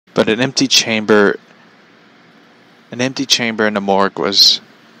But an empty chamber in the morgue was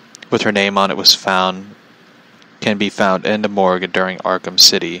with her name on it can be found in the morgue during Arkham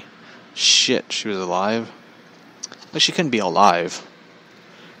City. Shit, she was alive? But she couldn't be alive.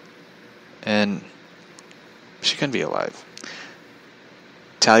 And she couldn't be alive.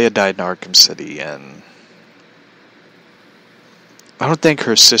 Talia died in Arkham City, and I don't think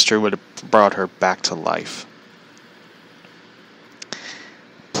her sister would have brought her back to life.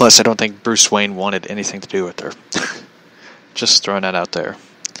 Plus, I don't think Bruce Wayne wanted anything to do with her. Just throwing that out there.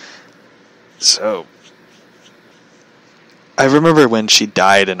 So, I remember when she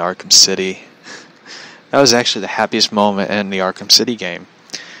died in Arkham City. That was actually the happiest moment in the Arkham City game,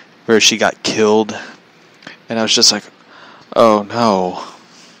 where she got killed, and I was just like, oh no.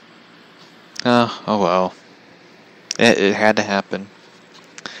 Oh well. It had to happen.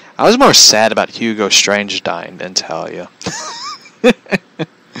 I was more sad about Hugo Strange dying than Talia.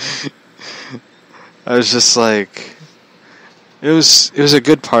 I was just like, it was a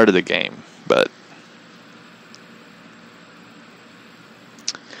good part of the game, but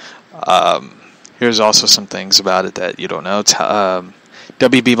here's also some things about it that you don't know.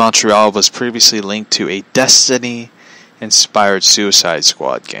 WB Montreal was previously linked to a Destiny-inspired Suicide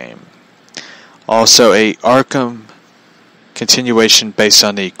Squad game. Also, a Arkham continuation based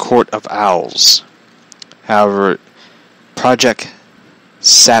on the Court of Owls. However, Project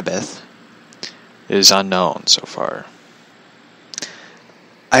Sabbath is unknown so far.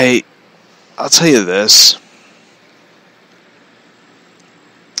 I'll tell you this.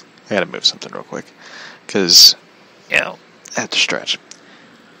 I gotta move something real quick, because, I have to stretch.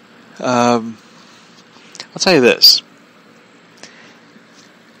 I'll tell you this.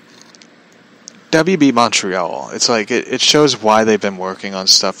 WB Montreal, it's like, it shows why they've been working on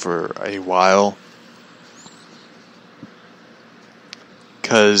stuff for a while.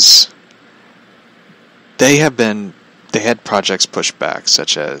 Because they had projects pushed back,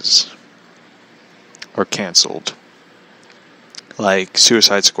 or canceled. Like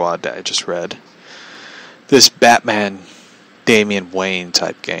Suicide Squad that I just read. This Batman Damian Wayne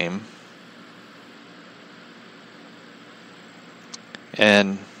type game.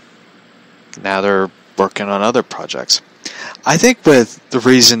 And now they're working on other projects. I think with the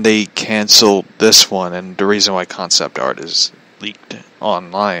reason they canceled this one, and the reason why concept art is leaked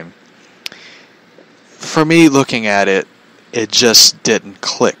online, for me looking at it, it just didn't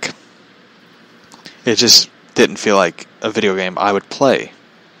click. It just didn't feel like a video game I would play.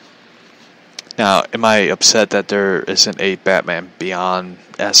 Now, am I upset that there isn't a Batman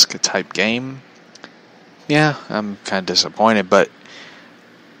Beyond-esque type game? Yeah, I'm kind of disappointed, but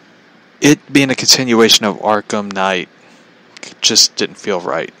it being a continuation of Arkham Knight just didn't feel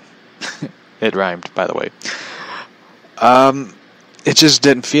right. It rhymed, by the way. It just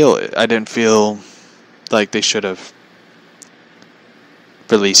didn't feel it. I didn't feel like they should have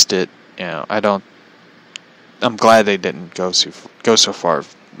released it. I'm glad they didn't go so far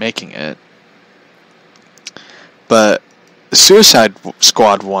making it. But Suicide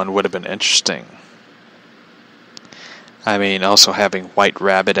Squad 1 would have been interesting. I mean, also having White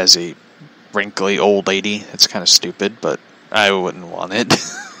Rabbit as a wrinkly old lady, it's kind of stupid, but I wouldn't want it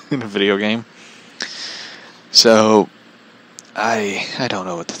in a video game. So, I don't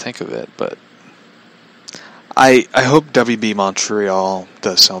know what to think of it, but I hope WB Montreal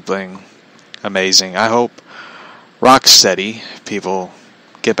does something amazing. I hope Rocksteady, people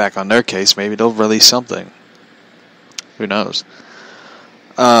get back on their case, maybe they'll release something. Who knows?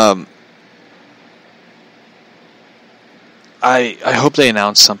 I hope they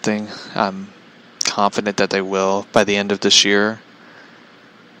announce something. I'm confident that they will by the end of this year.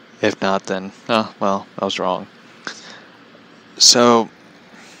 If not, then, I was wrong. So,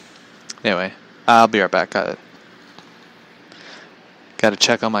 anyway, I'll be right back. Gotta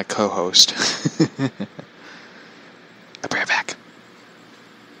check on my co-host. I'll be right back.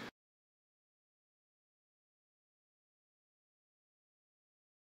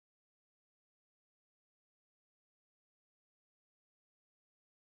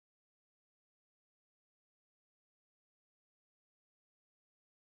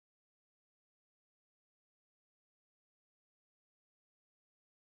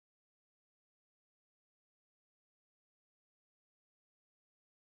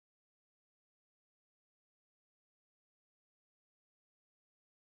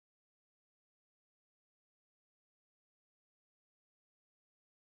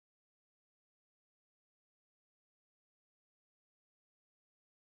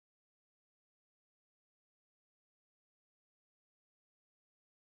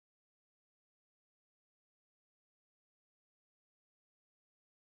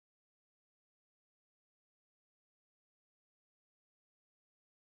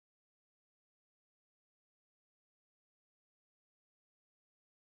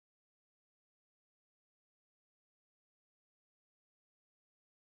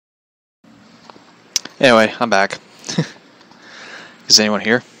 Anyway, I'm back. Is anyone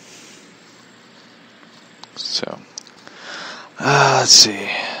here? So, let's see.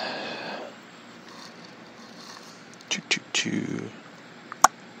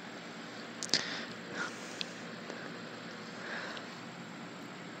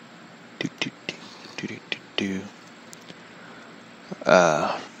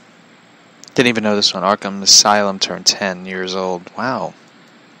 Didn't even know this one. Arkham Asylum turned 10 years old. Wow.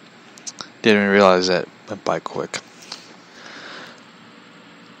 Didn't even realize that went by quick.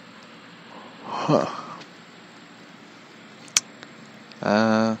 Huh.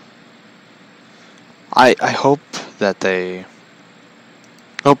 I hope that they... I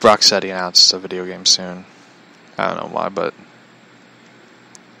hope Rocksteady announces a video game soon. I don't know why, but...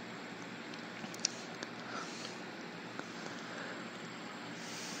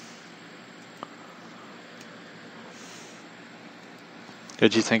 What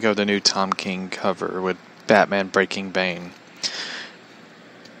did you think of the new Tom King cover with Batman breaking Bane?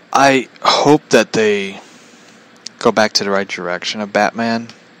 I hope that they go back to the right direction of Batman,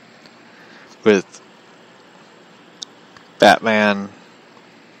 with Batman,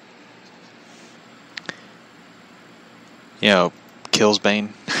 kills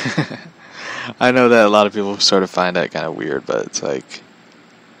Bane. I know that a lot of people sort of find that kind of weird, but it's like,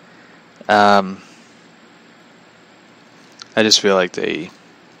 I just feel like they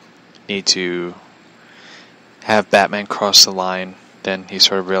need to have Batman cross the line. Then he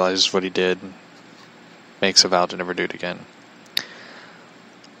sort of realizes what he did and makes a vow to never do it again.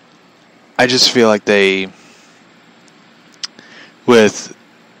 I just feel like they, with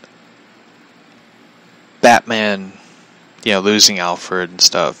Batman, losing Alfred and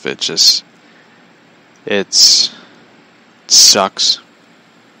stuff, it sucks.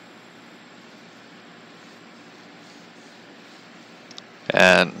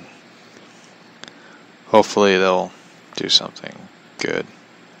 And hopefully they'll do something good.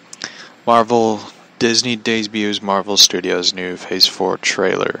 Disney debuts Marvel Studios' new Phase 4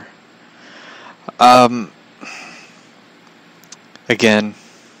 trailer. Again,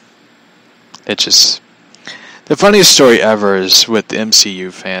 it's just... The funniest story ever is with the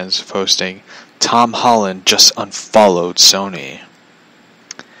MCU fans posting, Tom Holland just unfollowed Sony.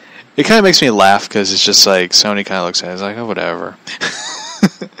 It kind of makes me laugh because it's just like, Sony kind of looks at it, it's like, oh, whatever.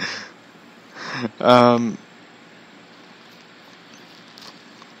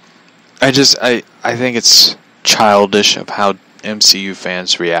 I think it's childish of how MCU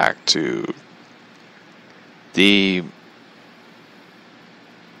fans react to the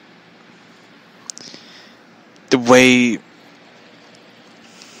way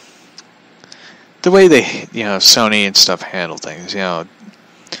they, Sony and stuff handle things.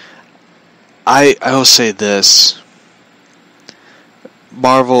 I will say this.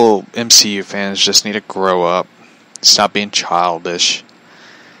 Marvel MCU fans just need to grow up. Stop being childish.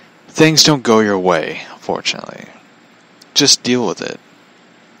 Things don't go your way, unfortunately. Just deal with it.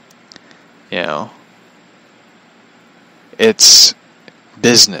 It's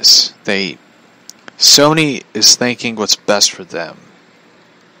business. Sony is thinking what's best for them.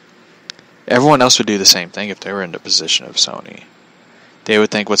 Everyone else would do the same thing if they were in the position of Sony. They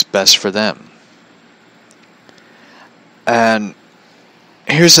would think what's best for them. And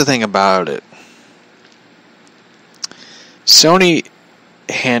here's the thing about it. Sony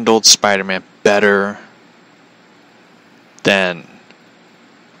handled Spider-Man better than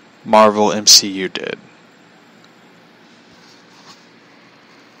Marvel MCU did.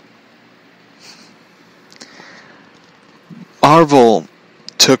 Marvel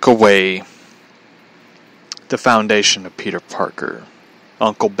took away the foundation of Peter Parker,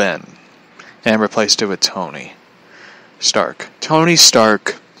 Uncle Ben, and replaced it with Tony Stark. Tony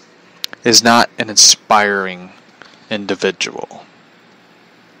Stark is not an inspiring individual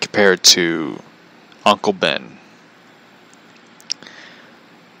compared to Uncle Ben.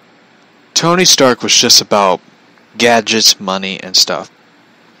 Tony Stark was just about gadgets, money, and stuff.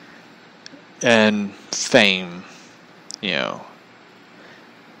 And fame,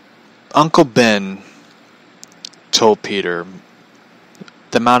 Uncle Ben told Peter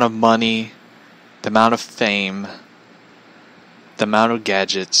the amount of money, the amount of fame, the amount of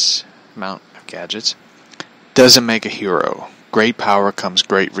gadgets doesn't make a hero. Great power comes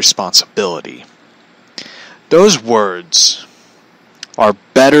great responsibility. Those words are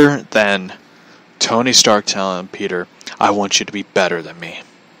better than Tony Stark telling Peter, I want you to be better than me.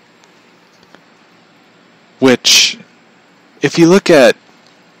 Which, if you look at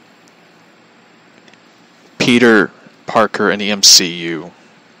Peter Parker in the MCU,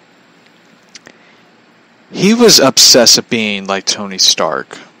 he was obsessed with being like Tony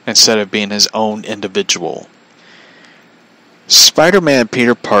Stark instead of being his own individual. Spider-Man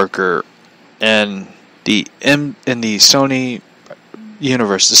Peter Parker in the Sony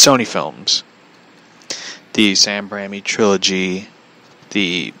universe, the Sony films, the Sam Raimi trilogy,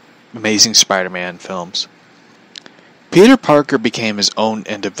 the Amazing Spider-Man films, Peter Parker became his own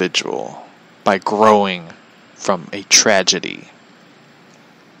individual by growing from a tragedy.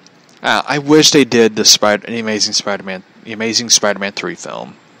 I wish they did the Amazing Spider-Man 3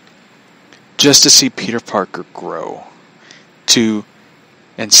 film, just to see Peter Parker grow, to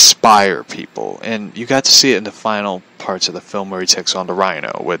inspire people. And you got to see it in the final parts of the film where he takes on the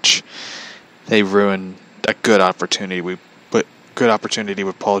Rhino, which they ruined a good opportunity with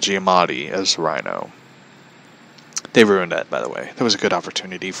Paul Giamatti as the Rhino. They ruined that, by the way. That was a good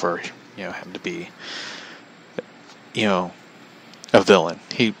opportunity for him to be a villain.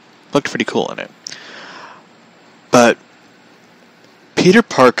 He looked pretty cool in it. But Peter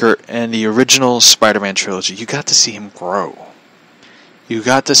Parker in the original Spider-Man trilogy, you got to see him grow. You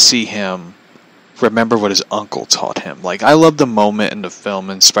got to see him remember what his uncle taught him. Like, I love the moment in the film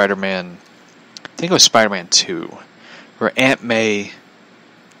in Spider-Man, I think it was Spider-Man 2, where Aunt May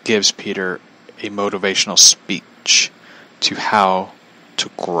gives Peter a motivational speech to how to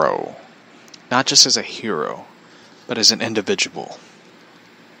grow. Not just as a hero, but as an individual.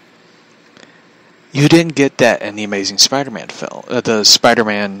 You didn't get that in the Amazing Spider-Man film, the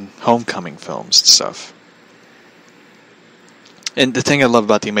Spider-Man Homecoming films and stuff. And the thing I love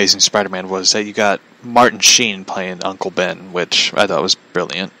about the Amazing Spider-Man was that you got Martin Sheen playing Uncle Ben, which I thought was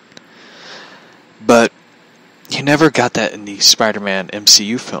brilliant. But you never got that in the Spider-Man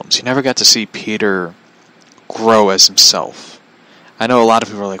MCU films. You never got to see Peter grow as himself. I know a lot of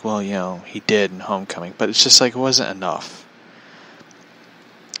people are like, well, he did in Homecoming, but it's just like, it wasn't enough.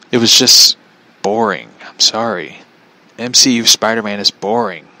 It was just boring. I'm sorry. MCU Spider-Man is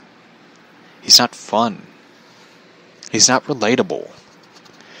boring. He's not fun. He's not relatable.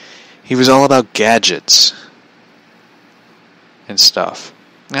 He was all about gadgets and stuff.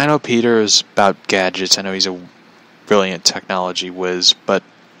 I know Peter is about gadgets. I know he's a brilliant technology whiz, but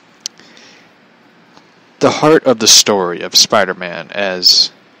the heart of the story of Spider-Man,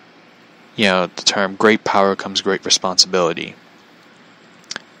 as the term great power comes great responsibility.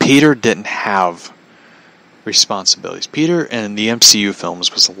 Peter didn't have responsibilities. Peter in the MCU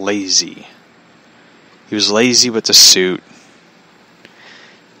films was lazy. He was lazy with the suit,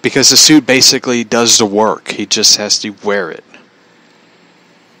 because the suit basically does the work. He just has to wear it.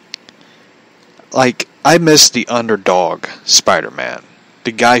 Like, I miss the underdog Spider-Man.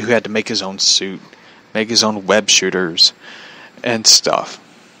 The guy who had to make his own suit, make his own web shooters, and stuff.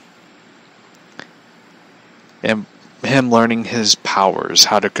 And him learning his powers,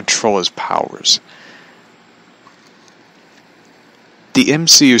 how to control his powers. The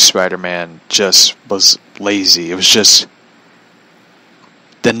MCU Spider-Man just was lazy. It was just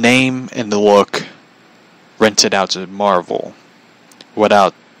the name and the look rented out to Marvel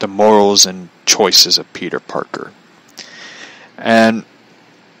without the morals and choices of Peter Parker. And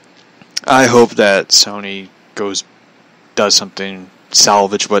I hope that Sony does something,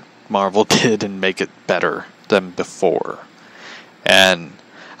 salvage what Marvel did and make it better than before. And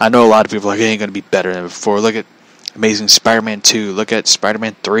I know a lot of people are like, it ain't going to be better than before. Look at Amazing Spider-Man 2, look at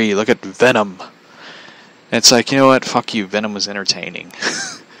Spider-Man 3, look at Venom. And it's like, you know what, fuck you, Venom was entertaining.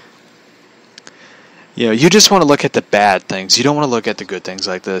 You just want to look at the bad things. You don't want to look at the good things,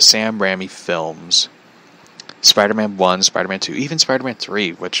 like the Sam Raimi films. Spider-Man 1, Spider-Man 2, even Spider-Man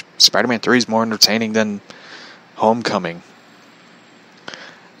 3, which Spider-Man 3 is more entertaining than Homecoming.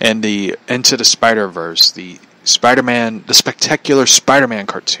 And the Into the Spider-Verse, the Spectacular Spider-Man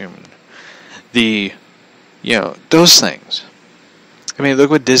cartoon. Those things. I mean, look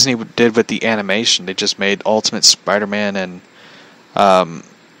what Disney did with the animation. They just made Ultimate Spider-Man and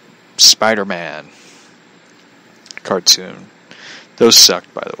Spider-Man cartoon. Those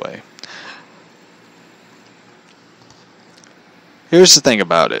sucked, by the way. Here's the thing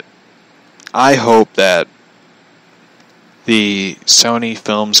about it. I hope that the Sony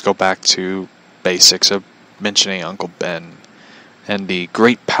films go back to basics of mentioning Uncle Ben and the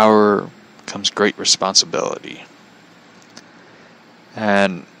great power comes great responsibility.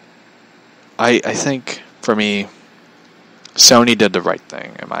 And I think, for me, Sony did the right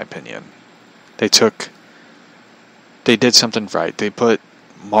thing, in my opinion. They did something right. They put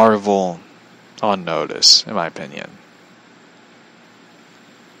Marvel on notice, in my opinion.